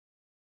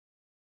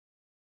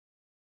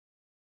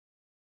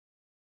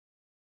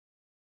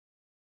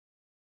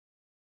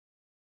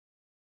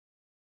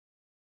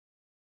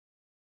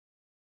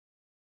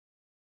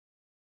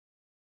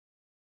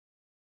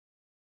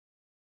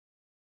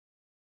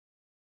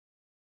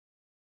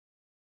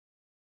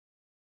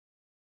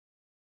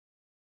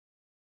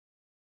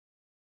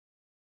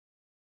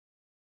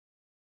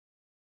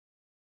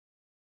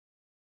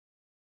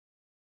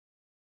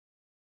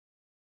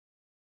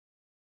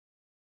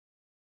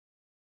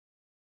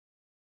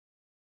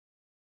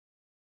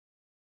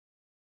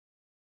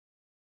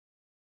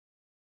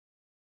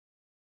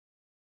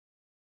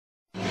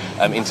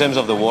In terms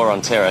of the war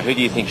on terror, who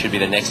do you think should be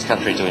the next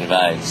country to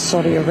invade?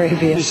 Saudi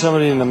Arabia.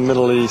 Somebody in the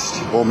Middle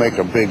East. We'll make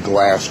a big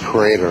glass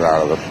crater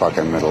out of the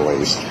fucking Middle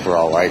East, for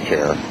all I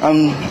care.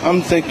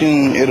 I'm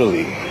thinking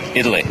Italy.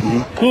 Italy.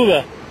 Mm-hmm.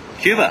 Cuba.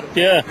 Cuba?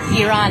 Yeah.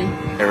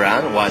 Iran.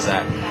 Iran? Why is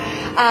that?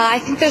 I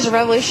think there's a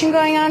revolution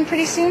going on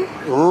pretty soon.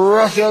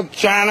 Russia,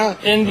 China,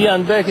 India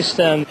and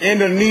Pakistan.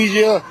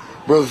 Indonesia,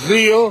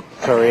 Brazil.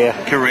 Korea.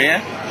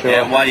 Korea? Sure.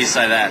 Yeah, why do you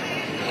say that?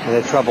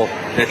 They're trouble.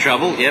 They're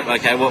trouble? Yep,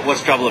 okay.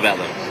 What's trouble about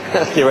them?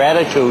 Their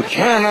attitude.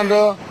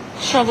 Canada.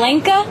 Sri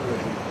Lanka?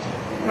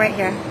 Right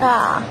here.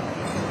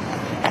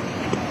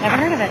 Never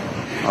heard of it.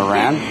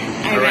 Iran?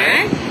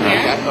 Iran?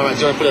 Yeah. Okay. All right,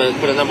 so I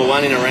put a number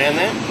 1 in Iran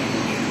there?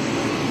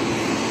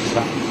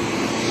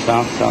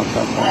 South.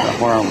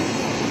 Where are we?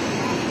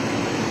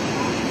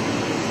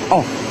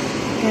 Oh.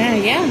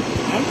 Yeah.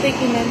 I'm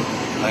thinking then.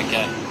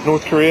 Okay.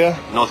 North Korea.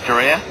 North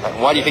Korea?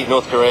 Why do you think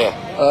North Korea?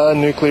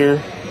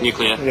 Nuclear.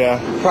 Nuclear? Yeah.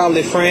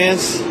 Probably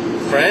France.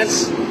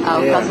 France? Oh,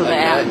 because of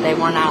that, they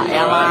weren't our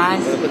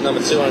allies. Right. Put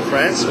number 2 on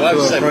France. Why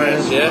would you say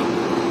France? Yeah.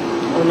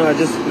 Oh no,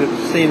 just there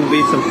seemed to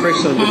be some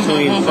friction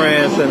between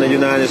France and the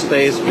United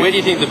States. Where do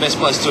you think the best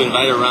place to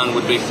invade Iran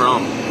would be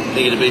from?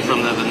 Think it'd be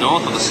from the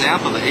north or the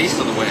south or the east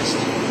or the west?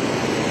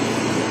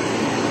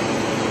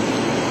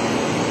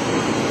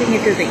 I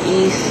think it's the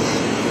east.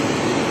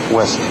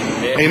 West.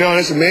 Yeah. You know,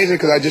 it's amazing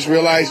because I just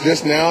realized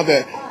just now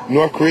that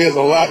North Korea is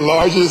a lot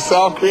larger than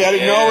South Korea. I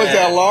didn't know it was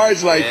that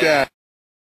large like that.